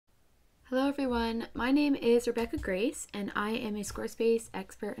Hello everyone, my name is Rebecca Grace and I am a Squarespace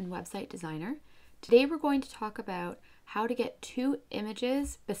expert and website designer. Today we're going to talk about how to get two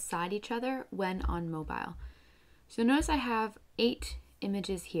images beside each other when on mobile. So notice I have 8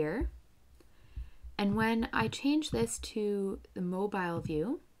 images here, and when I change this to the mobile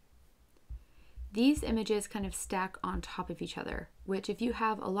view, these images kind of stack on top of each other, which if you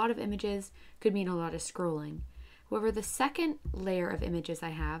have a lot of images could mean a lot of scrolling. However, the second layer of images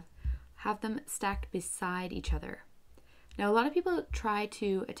I have them stacked beside each other. Now, a lot of people try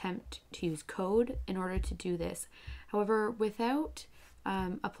to attempt to use code in order to do this. However, without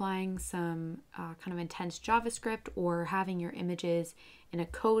applying some kind of intense JavaScript or having your images in a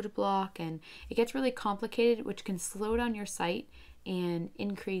code block, and it gets really complicated, which can slow down your site and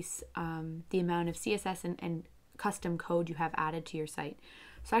increase the amount of CSS and custom code you have added to your site.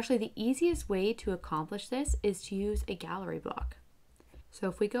 So actually the easiest way to accomplish this is to use a gallery block. So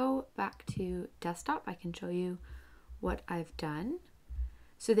if we go back to desktop, I can show you what I've done.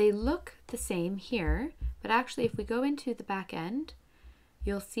 So they look the same here, but actually if we go into the back end,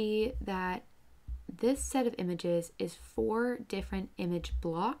 you'll see that this set of images is 4 different image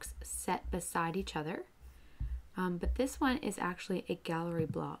blocks set beside each other. But this one is actually a gallery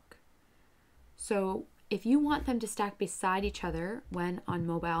block. So if you want them to stack beside each other when on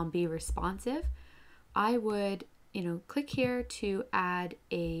mobile and be responsive, I would click here to add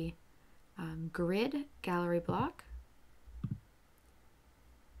a grid gallery block,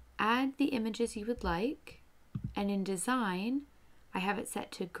 add the images you would like, and in design, I have it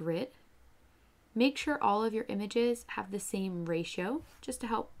set to grid. Make sure all of your images have the same ratio, just to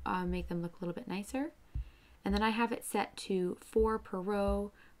help make them look a little bit nicer. And then I have it set to 4 per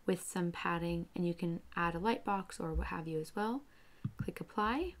row with some padding, and you can add a light box or what have you as well. Click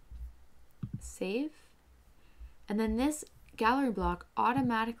apply, save. And then this gallery block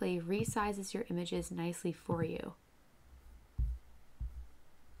automatically resizes your images nicely for you,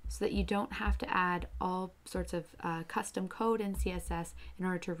 so that you don't have to add all sorts of custom code and CSS in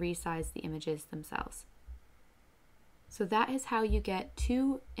order to resize the images themselves. So that is how you get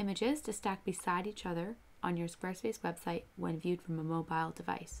 2 images to stack beside each other on your Squarespace website when viewed from a mobile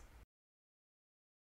device.